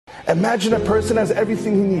Imagine a person has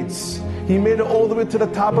everything he needs. He made it all the way to the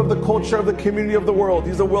top of the culture of the community of the world.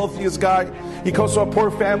 He's the wealthiest guy. He comes from a poor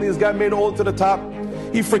family. This guy made it all to the top.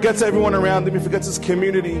 He forgets everyone around him. He forgets his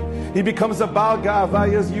community. He becomes a Baal Ga'ava.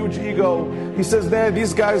 He has huge ego. He says, "Man,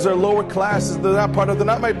 these guys are lower classes. They're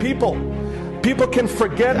not my people." People can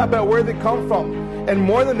forget about where they come from. And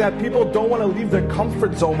more than that, people don't want to leave their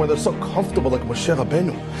comfort zone where they're so comfortable, like Moshe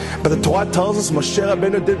Rabbeinu. But the Torah tells us Moshe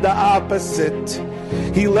Rabbeinu did the opposite.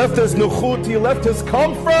 He left his nuchut, he left his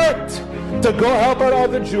comfort to go help out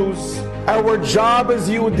other Jews. Our job as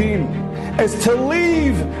Yehudim is to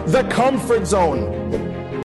leave the comfort zone.